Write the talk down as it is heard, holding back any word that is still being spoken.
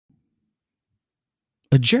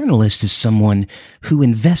A journalist is someone who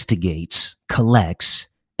investigates, collects,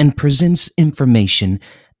 and presents information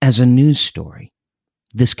as a news story.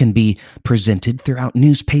 This can be presented throughout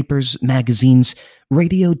newspapers, magazines,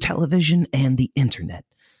 radio, television, and the internet.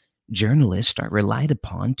 Journalists are relied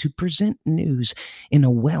upon to present news in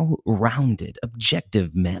a well-rounded,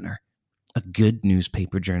 objective manner. A good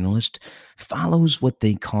newspaper journalist follows what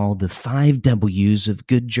they call the 5 W's of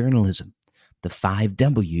good journalism. The 5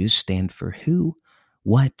 W's stand for who,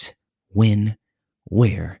 what, when,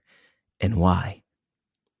 where, and why.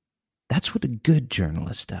 That's what a good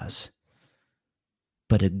journalist does.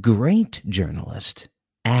 But a great journalist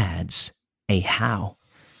adds a how.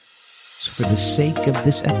 So for the sake of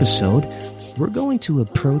this episode, we're going to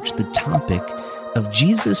approach the topic of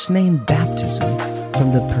Jesus' name baptism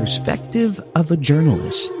from the perspective of a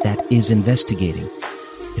journalist that is investigating.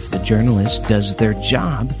 If the journalist does their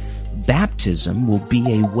job, baptism will be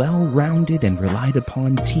a well-rounded and relied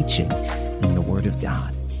upon teaching in the Word of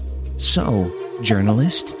God. So,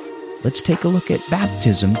 journalist, let's take a look at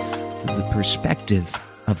baptism through the perspective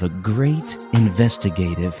of a great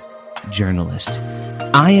investigative journalist.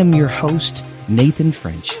 I am your host, Nathan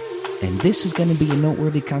French, and this is going to be a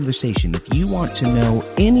noteworthy conversation. If you want to know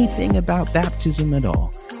anything about baptism at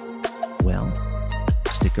all, well,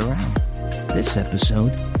 stick around. This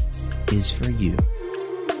episode is for you.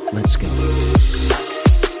 Let's go.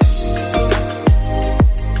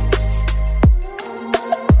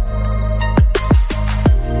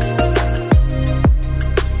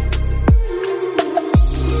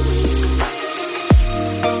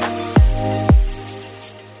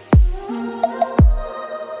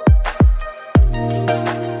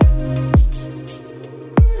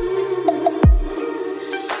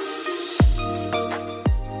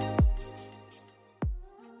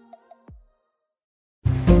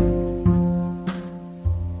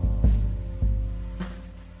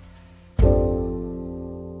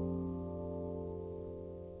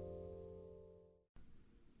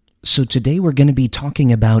 So today we're going to be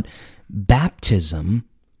talking about baptism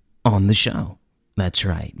on the show. That's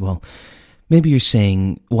right. Well, maybe you're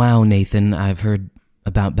saying, wow, Nathan, I've heard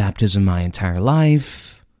about baptism my entire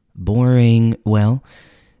life. Boring. Well,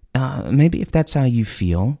 maybe if that's how you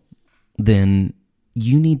feel, then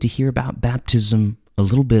you need to hear about baptism a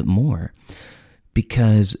little bit more,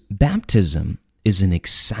 because baptism is an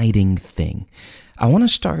exciting thing. I want to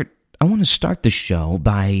start the show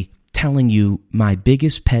by telling you my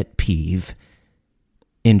biggest pet peeve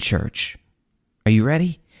in church. Are you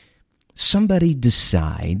ready? Somebody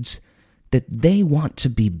decides that they want to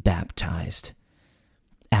be baptized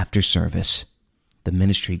after service. The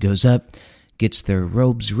ministry goes up, gets their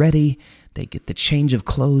robes ready, they get the change of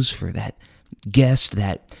clothes for that guest,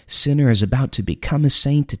 that sinner is about to become a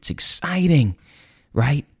saint. It's exciting,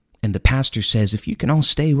 right? And the pastor says, if you can all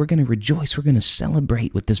stay, we're going to rejoice, we're going to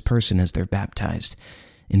celebrate with this person as they're baptized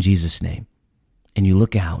in Jesus' name. And you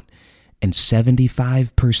look out, and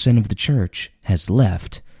 75% of the church has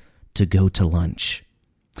left to go to lunch.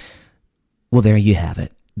 Well, there you have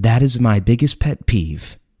it. That is my biggest pet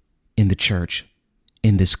peeve in the church,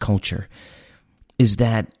 in this culture, is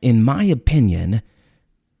that, in my opinion,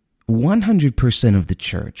 100% of the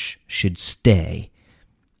church should stay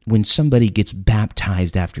when somebody gets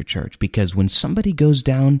baptized after church, because when somebody goes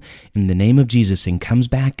down in the name of Jesus and comes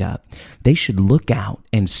back up, they should look out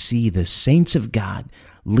and see the saints of God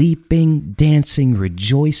leaping, dancing,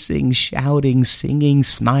 rejoicing, shouting, singing,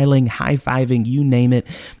 smiling, high-fiving, you name it.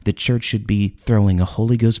 The church should be throwing a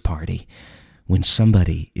Holy Ghost party when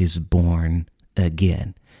somebody is born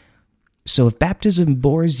again. So if baptism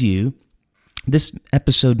bores you, this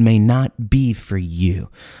episode may not be for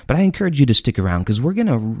you, but I encourage you to stick around, because we're going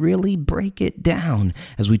to really break it down,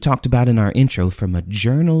 as we talked about in our intro, from a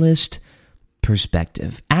journalist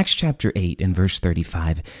perspective. Acts chapter 8 and verse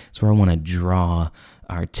 35 is where I want to draw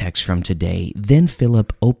our text from today. Then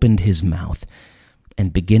Philip opened his mouth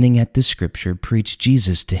and, beginning at the scripture, preached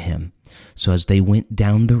Jesus to him. So as they went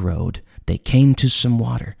down the road, they came to some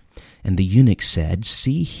water, and the eunuch said,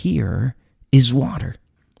 "See, here is water.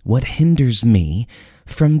 What hinders me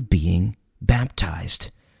from being baptized?"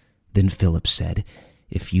 Then Philip said,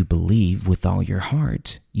 "If you believe with all your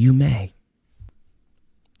heart, you may."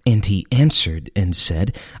 And he answered and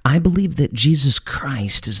said, "I believe that Jesus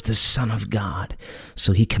Christ is the Son of God."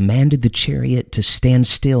 So he commanded the chariot to stand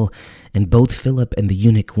still, and both Philip and the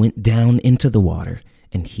eunuch went down into the water,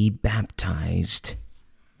 and he baptized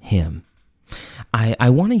him. I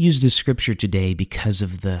want to use this scripture today because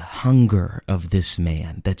of the hunger of this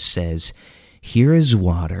man that says, here is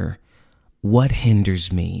water. What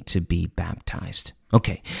hinders me to be baptized?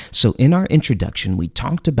 Okay, so in our introduction, we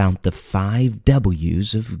talked about the 5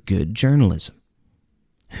 W's of good journalism.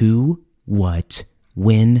 Who, what,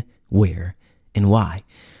 when, where, and why.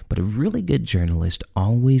 But a really good journalist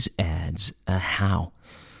always adds a how.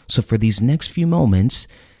 So for these next few moments,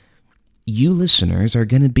 you listeners are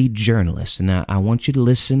going to be journalists, and I want you to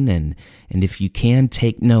listen, and if you can,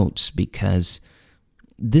 take notes, because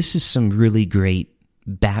this is some really great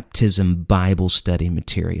baptism Bible study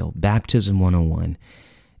material, Baptism 101.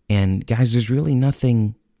 And guys, there's really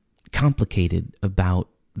nothing complicated about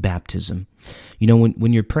baptism. You know,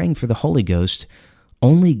 when you're praying for the Holy Ghost,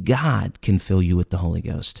 only God can fill you with the Holy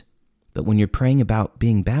Ghost. But when you're praying about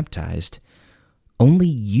being baptized, only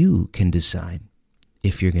you can decide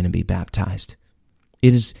if you're going to be baptized.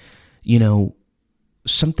 It is,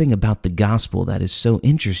 something about the gospel that is so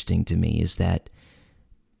interesting to me is that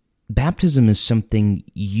baptism is something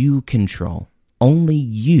you control. Only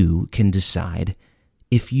you can decide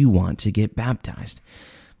if you want to get baptized.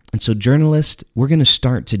 And so, journalists, we're going to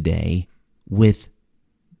start today with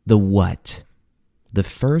the what. The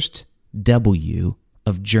first W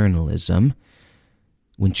of journalism,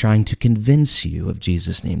 when trying to convince you of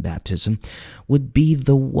Jesus' name baptism, would be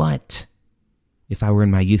the what. If I were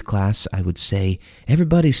in my youth class, I would say,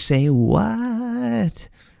 everybody say what?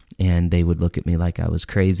 And they would look at me like I was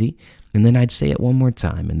crazy. And then I'd say it one more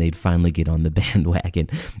time, and they'd finally get on the bandwagon,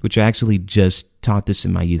 which I actually just taught this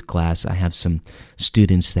in my youth class. I have some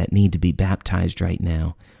students that need to be baptized right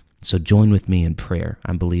now. So join with me in prayer.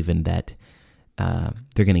 I'm believing that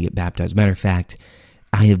they're going to get baptized. Matter of fact,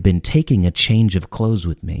 I have been taking a change of clothes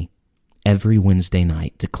with me every Wednesday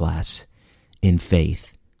night to class in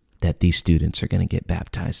faith that these students are going to get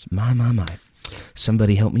baptized. My.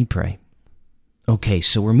 Somebody help me pray. Okay,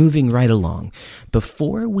 so we're moving right along.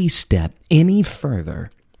 Before we step any further,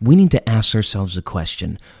 we need to ask ourselves a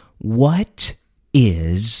question. What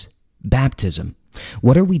is baptism?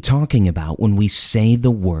 What are we talking about when we say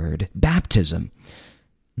the word baptism?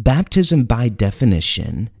 Baptism, by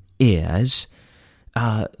definition, is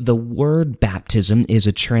the word baptism is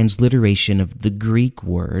a transliteration of the Greek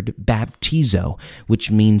word baptizo, which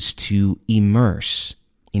means to immerse.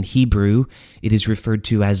 In Hebrew, it is referred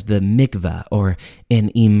to as the mikvah, or an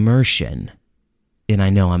immersion. And I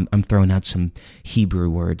know I'm throwing out some Hebrew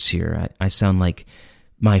words here. I sound like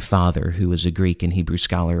my father, who is a Greek and Hebrew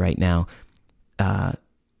scholar right now.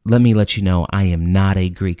 Let me let you know, I am not a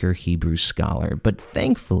Greek or Hebrew scholar, but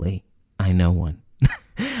thankfully, I know one.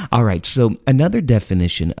 All right, so another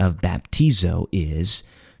definition of baptizo is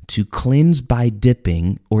to cleanse by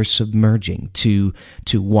dipping or submerging, to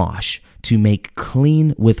wash, to make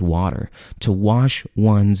clean with water, to wash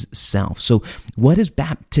one's self. So what is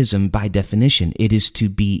baptism by definition? It is to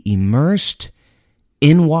be immersed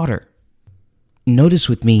in water. Notice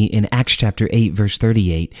with me in Acts chapter 8, verse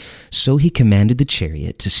 38, so he commanded the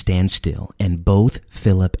chariot to stand still, and both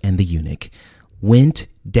Philip and the eunuch went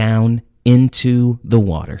down into the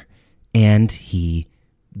water, and he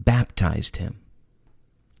baptized him.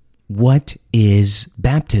 What is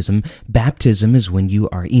baptism? Baptism is when you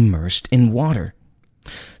are immersed in water.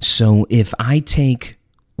 So if I take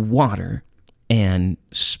water and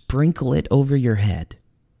sprinkle it over your head,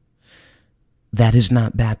 that is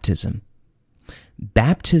not baptism.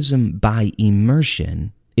 Baptism by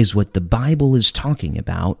immersion is what the Bible is talking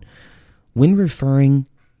about when referring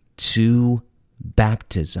to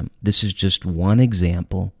baptism. This is just one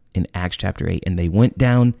example in Acts chapter 8, and they went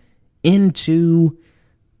down into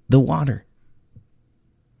the water.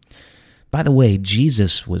 By the way,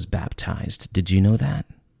 Jesus was baptized. Did you know that?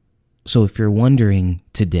 So if you're wondering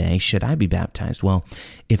today, should I be baptized? Well,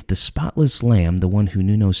 if the spotless Lamb, the one who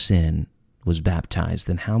knew no sin, was baptized,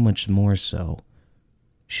 then how much more so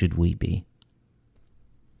should we be?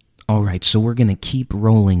 All right, so we're going to keep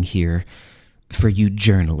rolling here for you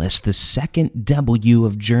journalists. The second W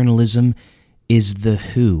of journalism is the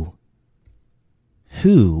who.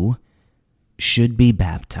 Who should be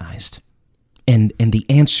baptized? And the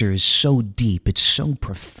answer is so deep, it's so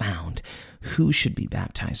profound. Who should be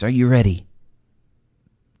baptized? Are you ready?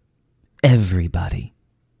 Everybody.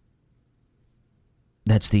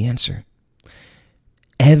 That's the answer.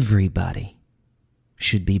 Everybody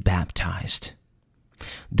should be baptized.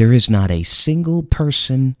 There is not a single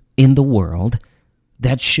person in the world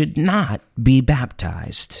that should not be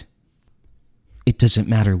baptized. It doesn't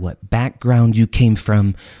matter what background you came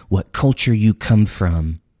from, what culture you come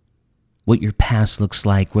from, what your past looks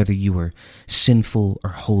like, whether you were sinful or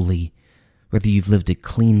holy, whether you've lived a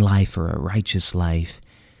clean life or a righteous life.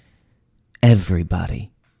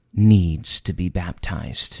 Everybody needs to be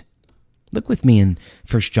baptized. Look with me in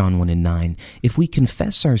 1 John 1 and 9. If we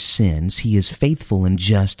confess our sins, he is faithful and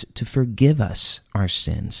just to forgive us our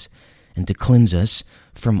sins and to cleanse us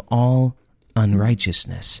from all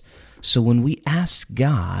unrighteousness. So when we ask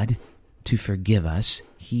God to forgive us,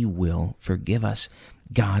 he will forgive us.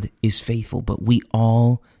 God is faithful, but we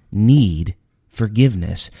all need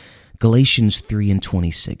forgiveness. Galatians 3 and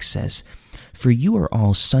 26 says, "For you are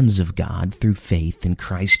all sons of God through faith in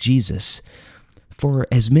Christ Jesus. For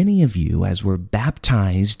as many of you as were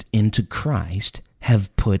baptized into Christ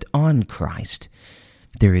have put on Christ.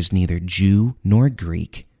 There is neither Jew nor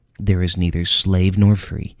Greek. There is neither slave nor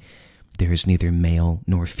free. There is neither male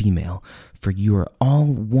nor female. For you are all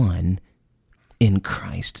one in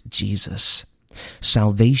Christ Jesus."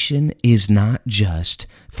 Salvation is not just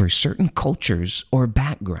for certain cultures or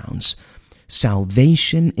backgrounds.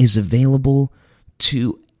 Salvation is available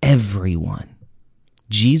to everyone.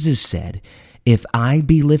 Jesus said, "If I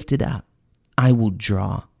be lifted up, I will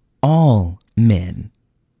draw all men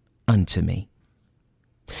unto me."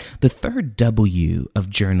 The third W of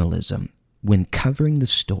journalism, when covering the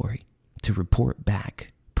story to report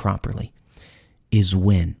back properly, is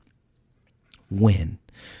when. When?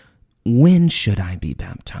 When should I be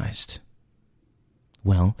baptized?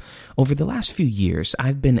 Well, over the last few years,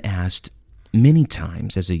 I've been asked many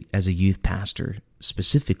times as a youth pastor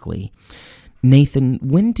specifically, "Nathan,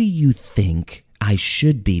 when do you think I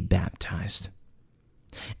should be baptized?"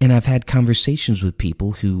 And I've had conversations with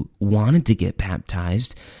people who wanted to get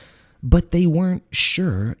baptized, but they weren't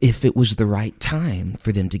sure if it was the right time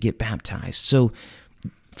for them to get baptized. So,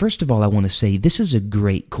 first of all, I want to say this is a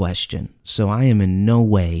great question. So I am in no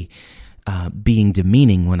way being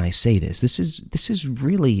demeaning when I say this. This is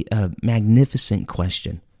really a magnificent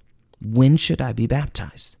question. When should I be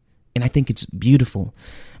baptized? And I think it's beautiful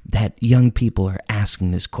that young people are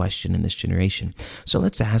asking this question in this generation. So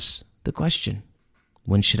let's ask the question.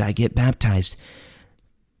 When should I get baptized?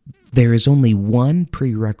 There is only one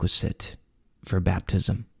prerequisite for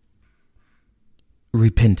baptism: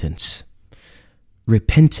 repentance.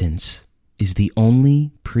 Repentance is the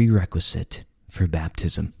only prerequisite for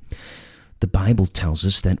baptism. The Bible tells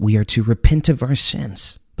us that we are to repent of our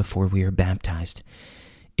sins before we are baptized.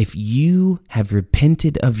 If you have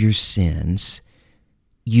repented of your sins,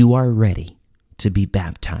 you are ready to be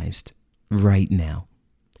baptized right now,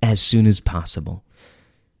 as soon as possible.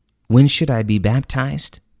 When should I be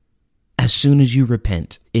baptized? As soon as you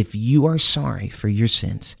repent. If you are sorry for your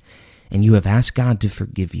sins and you have asked God to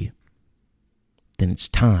forgive you, then it's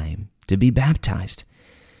time to be baptized.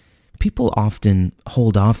 People often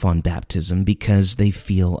hold off on baptism because they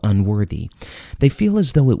feel unworthy. They feel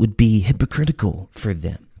as though it would be hypocritical for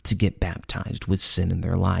them to get baptized with sin in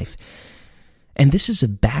their life. And this is a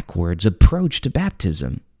backwards approach to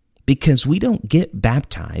baptism, because we don't get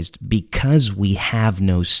baptized because we have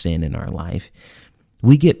no sin in our life.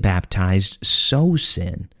 We get baptized so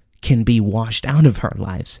sin can be washed out of our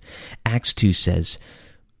lives. Acts 2 says,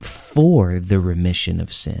 "For the remission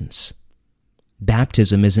of sins."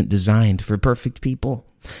 Baptism isn't designed for perfect people.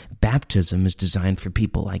 Baptism is designed for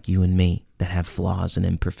people like you and me that have flaws and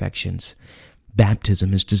imperfections.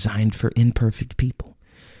 Baptism is designed for imperfect people.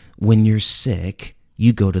 When you're sick,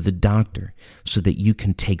 you go to the doctor so that you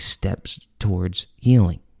can take steps towards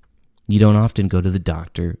healing. You don't often go to the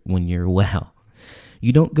doctor when you're well.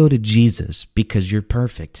 You don't go to Jesus because you're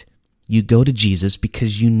perfect. You go to Jesus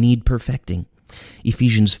because you need perfecting.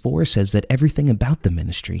 Ephesians 4 says that everything about the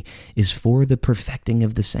ministry is for the perfecting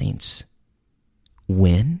of the saints.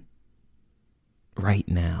 When? Right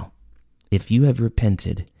now. If you have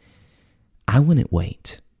repented, I wouldn't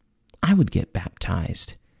wait. I would get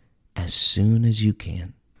baptized as soon as you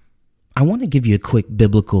can. I want to give you a quick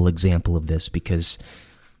biblical example of this, because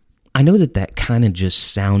I know that kind of just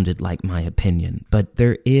sounded like my opinion, but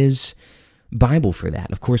there is Bible for that.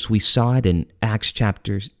 Of course, we saw it in Acts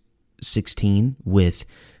chapter 16 with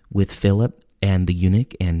Philip and the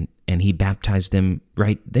eunuch, and he baptized them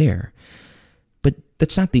right there. But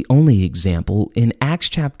that's not the only example. In Acts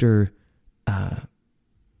chapter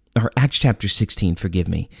 16,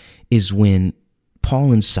 is when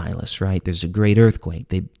Paul and Silas, right? There's a great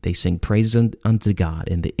earthquake. They sing praise unto God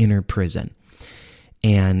in the inner prison.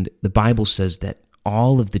 And the Bible says that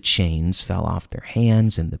all of the chains fell off their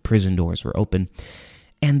hands and the prison doors were open.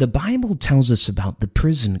 And the Bible tells us about the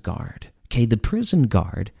prison guard. Okay, the prison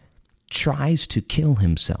guard tries to kill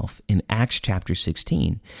himself in Acts chapter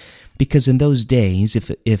 16, because in those days,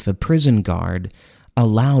 if a prison guard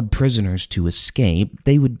allowed prisoners to escape,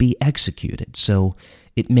 they would be executed. So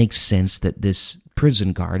it makes sense that this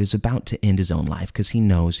prison guard is about to end his own life, because he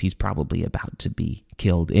knows he's probably about to be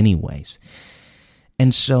killed anyways.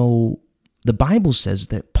 And so the Bible says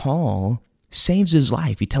that Paul saves his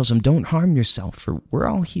life. He tells him, don't harm yourself, for we're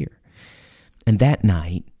all here. And that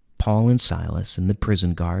night, Paul and Silas and the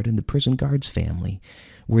prison guard and the prison guard's family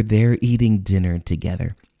were there eating dinner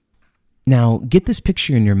together. Now, get this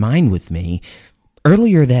picture in your mind with me.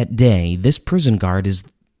 Earlier that day, this prison guard is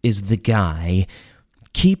the guy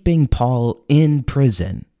keeping Paul in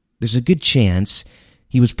prison. There's a good chance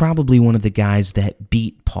he was probably one of the guys that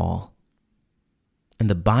beat Paul. And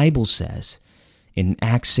the Bible says in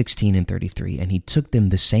Acts 16 and 33, and he took them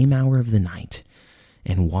the same hour of the night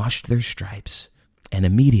and washed their stripes, and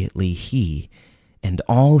immediately he and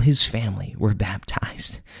all his family were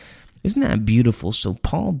baptized. Isn't that beautiful? So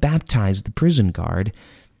Paul baptized the prison guard,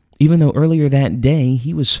 even though earlier that day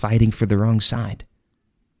he was fighting for the wrong side.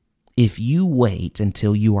 If you wait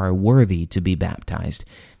until you are worthy to be baptized,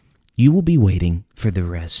 you will be waiting for the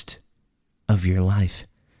rest of your life.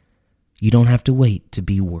 You don't have to wait to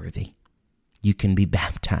be worthy. You can be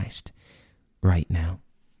baptized right now.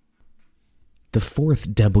 The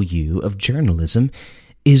fourth W of journalism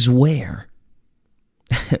is where.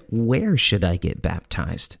 Where should I get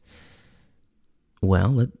baptized?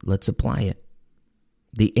 Well, let's apply it.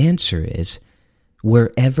 The answer is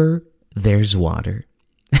wherever there's water.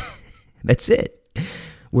 That's it.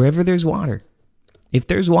 Wherever there's water. If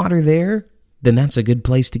there's water there, then that's a good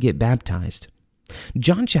place to get baptized.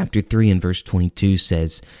 John chapter 3 and verse 22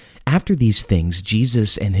 says, after these things,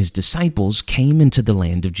 Jesus and his disciples came into the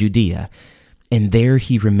land of Judea, and there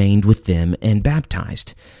he remained with them and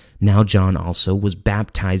baptized. Now John also was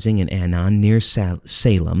baptizing in Aenon near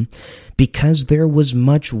Salem, because there was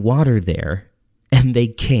much water there, and they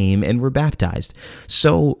came and were baptized.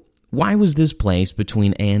 So why was this place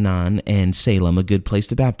between Aenon and Salem a good place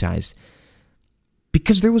to baptize?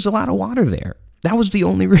 Because there was a lot of water there. That was the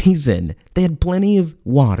only reason. They had plenty of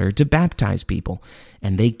water to baptize people,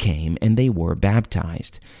 and they came and they were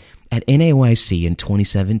baptized. At NAYC in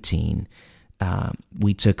 2017,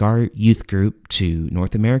 we took our youth group to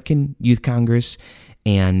North American Youth Congress,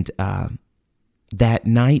 and that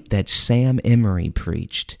night that Sam Emery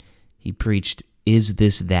preached, he preached, "Is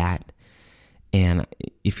This That?" And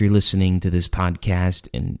if you're listening to this podcast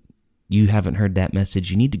and you haven't heard that message,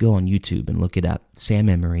 you need to go on YouTube and look it up. Sam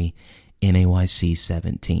Emery, NAYC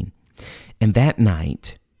 17. And that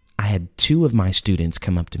night, I had two of my students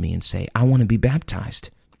come up to me and say, I want to be baptized.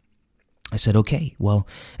 I said, okay, well,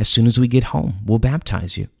 as soon as we get home, we'll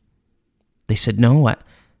baptize you. They said, no,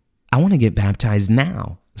 I want to get baptized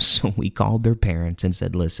now. So we called their parents and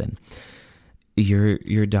said, listen,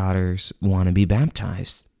 your daughters want to be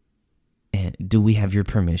baptized. And do we have your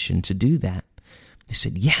permission to do that? They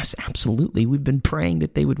said, yes, absolutely. We've been praying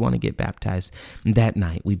that they would want to get baptized. And that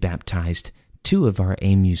night, we baptized two of our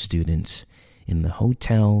AMU students in the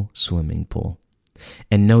hotel swimming pool.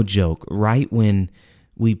 And no joke, right when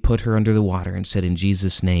we put her under the water and said, in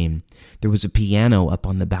Jesus' name, there was a piano up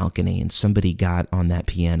on the balcony, and somebody got on that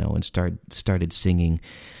piano and started singing,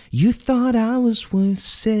 "You thought I was worth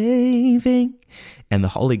saving." And the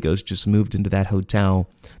Holy Ghost just moved into that hotel.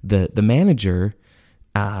 The manager,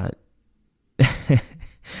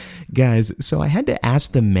 guys, so I had to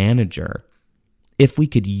ask the manager if we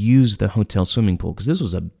could use the hotel swimming pool, because this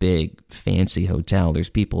was a big, fancy hotel. There's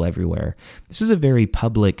people everywhere. This is a very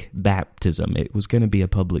public baptism. It was going to be a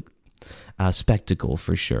public spectacle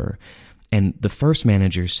for sure. And the first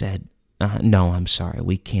manager said, no, I'm sorry,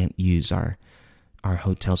 we can't use our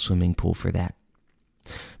hotel swimming pool for that.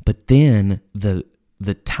 But then the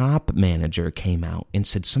top manager came out and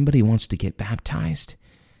said, somebody wants to get baptized?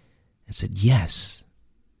 I said, yes,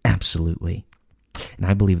 absolutely. And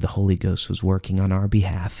I believe the Holy Ghost was working on our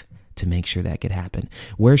behalf to make sure that could happen.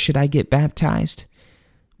 Where should I get baptized?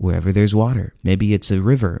 Wherever there's water. Maybe it's a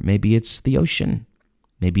river. Maybe it's the ocean.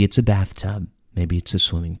 Maybe it's a bathtub. Maybe it's a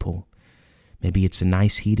swimming pool. Maybe it's a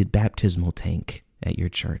nice heated baptismal tank at your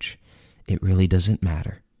church. It really doesn't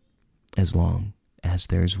matter as long as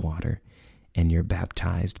there's water and you're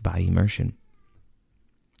baptized by immersion.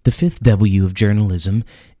 The fifth W of journalism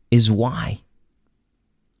is why.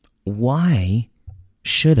 Why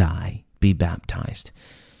should I be baptized?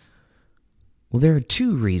 Well, there are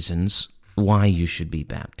two reasons why you should be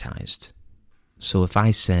baptized. So if I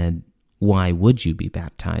said, why would you be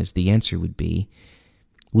baptized? The answer would be,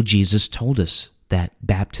 well, Jesus told us that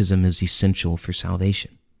baptism is essential for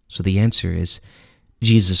salvation. So the answer is,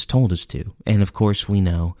 Jesus told us to. And of course, we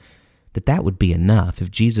know that that would be enough. If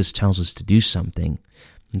Jesus tells us to do something,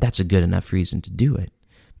 that's a good enough reason to do it.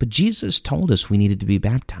 But Jesus told us we needed to be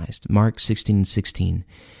baptized. Mark 16:16,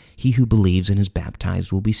 he who believes and is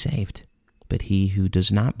baptized will be saved, but he who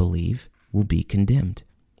does not believe will be condemned.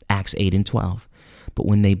 Acts 8 and 12. But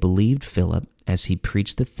when they believed Philip as he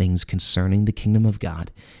preached the things concerning the kingdom of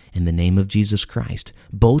God in the name of Jesus Christ,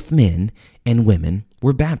 both men and women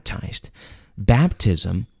were baptized.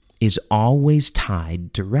 Baptism is always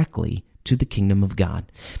tied directly to the kingdom of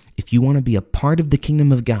God. If you want to be a part of the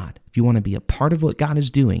kingdom of God, if you want to be a part of what God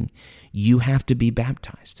is doing, you have to be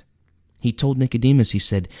baptized. He told Nicodemus, he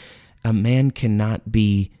said, a man cannot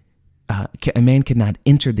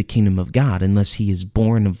enter the kingdom of God unless he is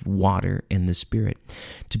born of water and the Spirit.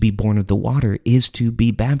 To be born of the water is to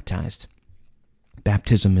be baptized.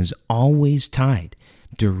 Baptism is always tied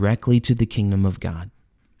directly to the kingdom of God.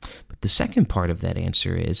 But the second part of that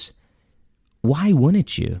answer is, why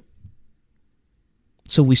wouldn't you?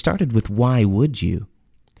 So we started with why would you?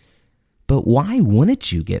 But why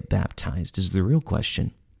wouldn't you get baptized is the real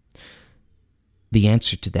question. The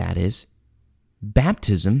answer to that is,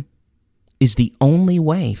 baptism is the only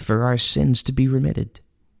way for our sins to be remitted.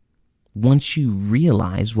 Once you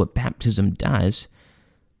realize what baptism does,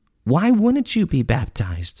 why wouldn't you be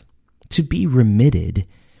baptized? To be remitted,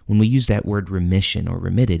 when we use that word remission or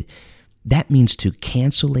remitted, that means to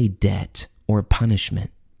cancel a debt or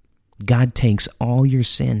punishment. God takes all your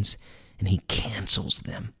sins and he cancels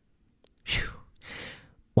them. Whew.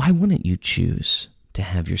 Why wouldn't you choose to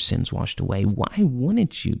have your sins washed away? Why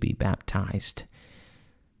wouldn't you be baptized?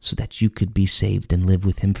 So that you could be saved and live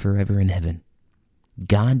with him forever in heaven.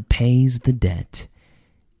 God pays the debt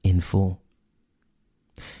in full.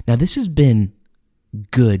 Now, this has been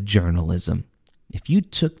good journalism. If you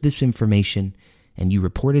took this information and you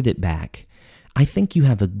reported it back, I think you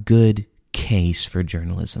have a good case for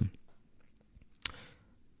journalism.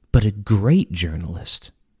 But a great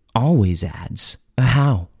journalist always adds a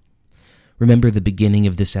how. Remember the beginning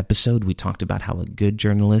of this episode? We talked about how a good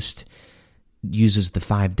journalist uses the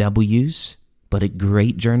 5 W's, but a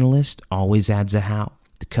great journalist always adds a how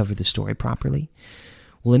to cover the story properly.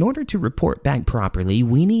 Well, in order to report back properly,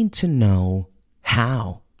 we need to know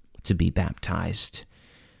how to be baptized.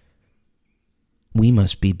 We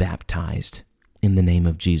must be baptized in the name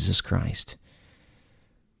of Jesus Christ.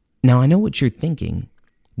 Now, I know what you're thinking.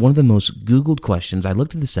 One of the most Googled questions, I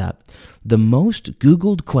looked this up, the most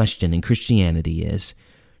Googled question in Christianity is,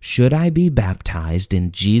 should I be baptized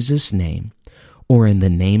in Jesus' name or in the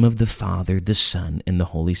name of the Father, the Son, and the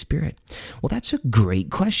Holy Spirit? Well, that's a great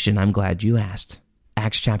question. I'm glad you asked.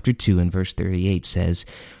 Acts chapter 2 and verse 38 says,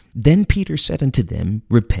 Then Peter said unto them,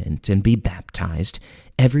 Repent and be baptized,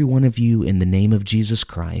 every one of you in the name of Jesus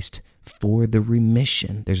Christ, for the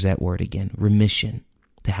remission, there's that word again, remission,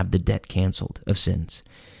 to have the debt canceled of sins.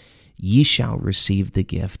 Ye shall receive the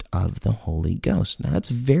gift of the Holy Ghost. Now, that's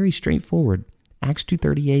very straightforward. Acts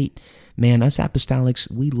 2:38, man, us apostolics,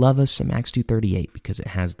 we love us some Acts 2:38 because it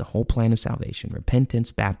has the whole plan of salvation,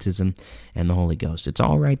 repentance, baptism, and the Holy Ghost. It's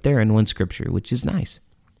all right there in one scripture, which is nice.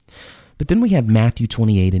 But then we have Matthew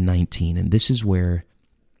 28 and 19, and this is where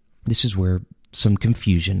some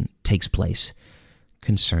confusion takes place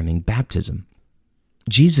concerning baptism.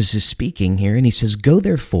 Jesus is speaking here, and he says, Go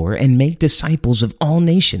therefore and make disciples of all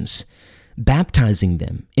nations, baptizing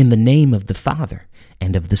them in the name of the Father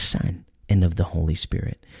and of the Son and of the Holy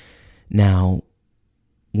Spirit. Now,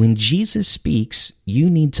 when Jesus speaks, you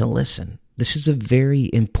need to listen. This is a very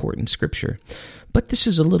important scripture. But this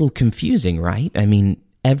is a little confusing, right? I mean,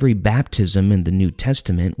 every baptism in the New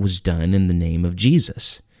Testament was done in the name of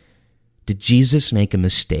Jesus. Did Jesus make a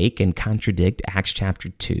mistake and contradict Acts chapter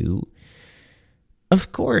 2?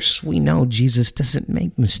 Of course, we know Jesus doesn't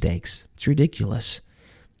make mistakes. It's ridiculous.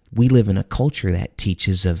 We live in a culture that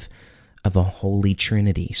teaches of a holy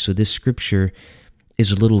trinity. So this scripture is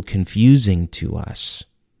a little confusing to us.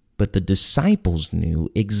 But the disciples knew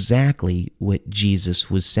exactly what Jesus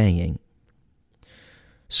was saying.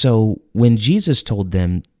 So when Jesus told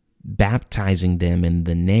them, baptizing them in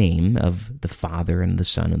the name of the Father and the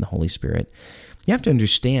Son and the Holy Spirit, you have to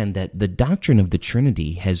understand that the doctrine of the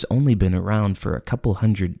Trinity has only been around for a couple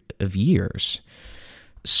hundred of years.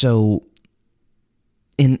 So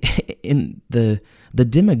in the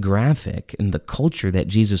demographic and the culture that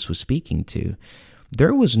Jesus was speaking to,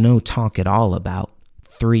 there was no talk at all about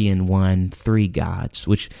 3 in 1, 3 gods,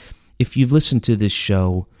 which if you've listened to this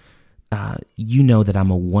show, you know that I'm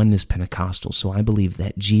a oneness Pentecostal, so I believe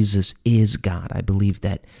that Jesus is God. I believe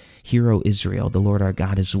that Hear, O Israel, the Lord our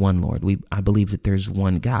God is one Lord. I believe that there's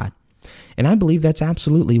one God. And I believe that's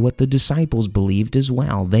absolutely what the disciples believed as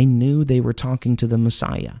well. They knew they were talking to the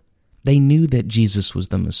Messiah. They knew that Jesus was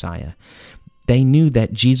the Messiah. They knew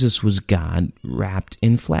that Jesus was God wrapped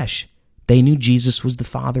in flesh. They knew Jesus was the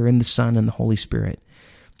Father and the Son and the Holy Spirit.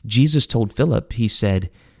 Jesus told Philip, he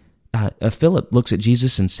said, Philip looks at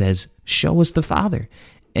Jesus and says, Show us the Father.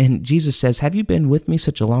 And Jesus says, have you been with me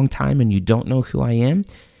such a long time and you don't know who I am?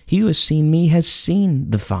 He who has seen me has seen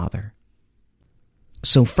the Father.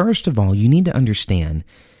 So first of all, you need to understand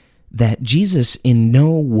that Jesus in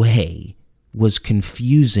no way was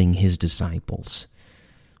confusing his disciples.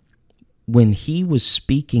 When he was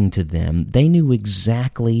speaking to them, they knew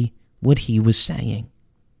exactly what he was saying,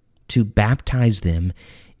 to baptize them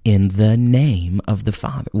in the name of the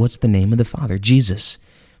Father. What's the name of the Father? Jesus.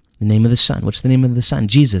 The name of the Son. What's the name of the Son?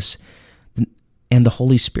 Jesus. And the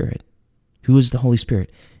Holy Spirit. Who is the Holy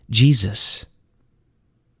Spirit? Jesus.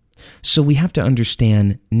 So we have to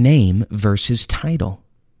understand name versus title.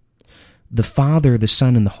 The Father, the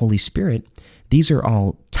Son, and the Holy Spirit, these are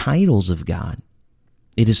all titles of God.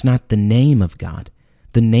 It is not the name of God.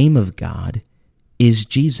 The name of God is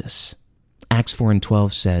Jesus. Acts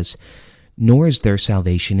 4:12 says, nor is there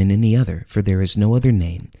salvation in any other, for there is no other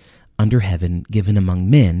name under heaven given among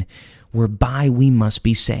men whereby we must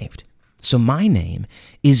be saved. So my name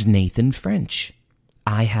is Nathan French.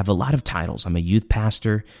 I have a lot of titles. I'm a youth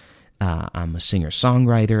pastor. I'm a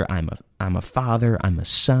singer-songwriter. I'm a father. I'm a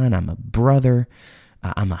son. I'm a brother.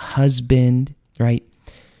 I'm a husband, right?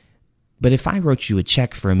 But if I wrote you a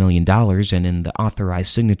check for $1 million and in the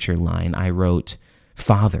authorized signature line I wrote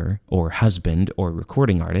father or husband or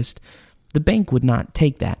recording artist, the bank would not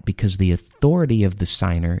take that because the authority of the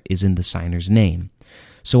signer is in the signer's name.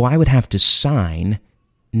 So I would have to sign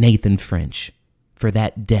Nathan French for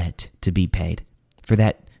that debt to be paid,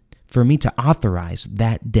 for me to authorize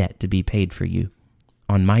that debt to be paid for you.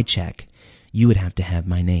 On my check, you would have to have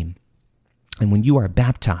my name. And when you are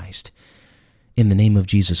baptized in the name of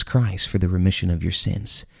Jesus Christ for the remission of your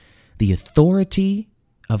sins, the authority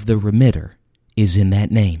of the remitter is in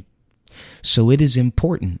that name. So it is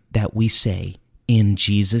important that we say, in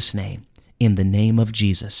Jesus' name, in the name of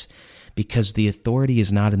Jesus, because the authority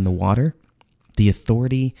is not in the water. The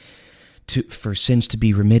authority for sins to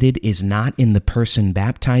be remitted is not in the person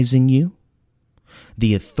baptizing you.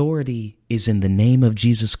 The authority is in the name of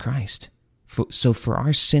Jesus Christ. So for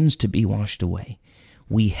our sins to be washed away,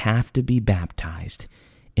 we have to be baptized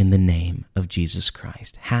in the name of Jesus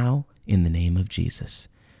Christ. How? In the name of Jesus.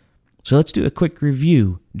 So let's do a quick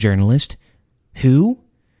review, journalist. Who?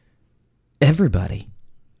 Everybody.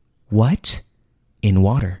 What? In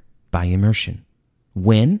water, by immersion.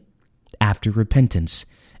 When? After repentance,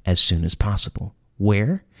 as soon as possible.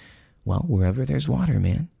 Where? Well, wherever there's water,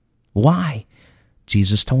 man. Why?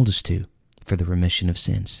 Jesus told us to, for the remission of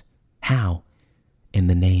sins. How? In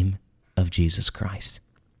the name of Jesus Christ.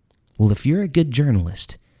 Well, if you're a good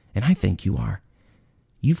journalist, and I think you are,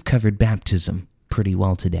 you've covered baptism pretty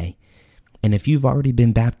well today. And if you've already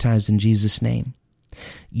been baptized in Jesus' name,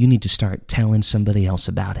 you need to start telling somebody else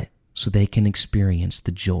about it so they can experience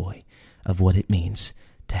the joy of what it means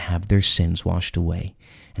to have their sins washed away.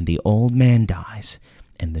 And the old man dies,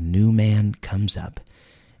 and the new man comes up,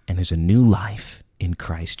 and there's a new life in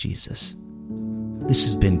Christ Jesus. This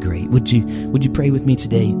has been great. Would you pray with me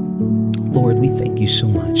today? Lord, we thank you so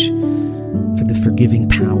much for the forgiving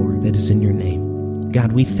power that is in your name.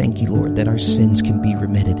 God, we thank you, Lord, that our sins can be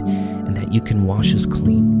remitted and that you can wash us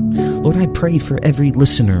clean. Lord, I pray for every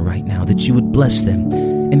listener right now that you would bless them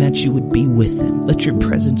and that you would be with them. Let your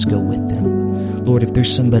presence go with them. Lord, if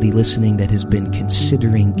there's somebody listening that has been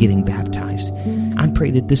considering getting baptized, I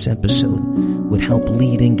pray that this episode would help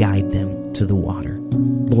lead and guide them to the water.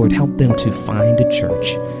 Lord, help them to find a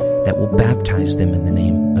church that will baptize them in the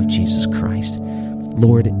name of Jesus Christ.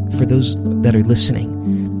 Lord, for those that are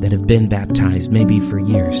listening that have been baptized maybe for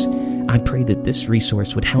years, I pray that this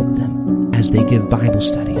resource would help them as they give Bible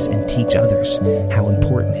studies and teach others how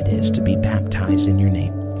important it is to be baptized in your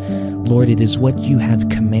name. Lord, it is what you have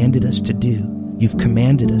commanded us to do. You've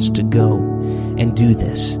commanded us to go and do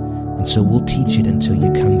this. And so we'll teach it until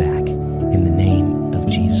you come back in the name of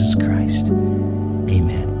Jesus Christ.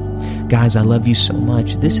 Amen. Guys, I love you so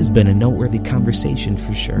much. This has been a noteworthy conversation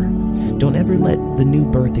for sure. Don't ever let the new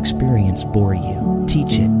birth experience bore you.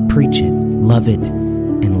 Teach it, preach it, love it,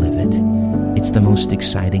 and live it. It's the most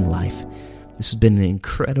exciting life. This has been an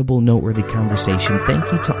incredible, noteworthy conversation.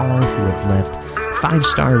 Thank you to all who have left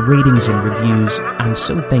 5-star ratings and reviews. I'm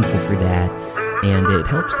so thankful for that. And it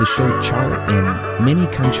helps the show chart in many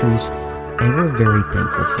countries, and we're very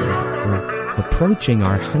thankful for that. We're approaching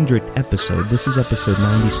our 100th episode. This is episode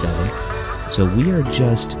 97. So we are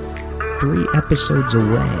just 3 episodes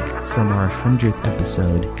away from our 100th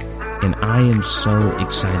episode, and I am so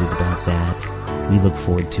excited about that. We look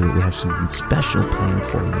forward to it. We have something special planned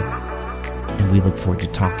for you, and we look forward to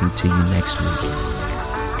talking to you next week.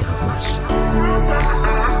 God bless.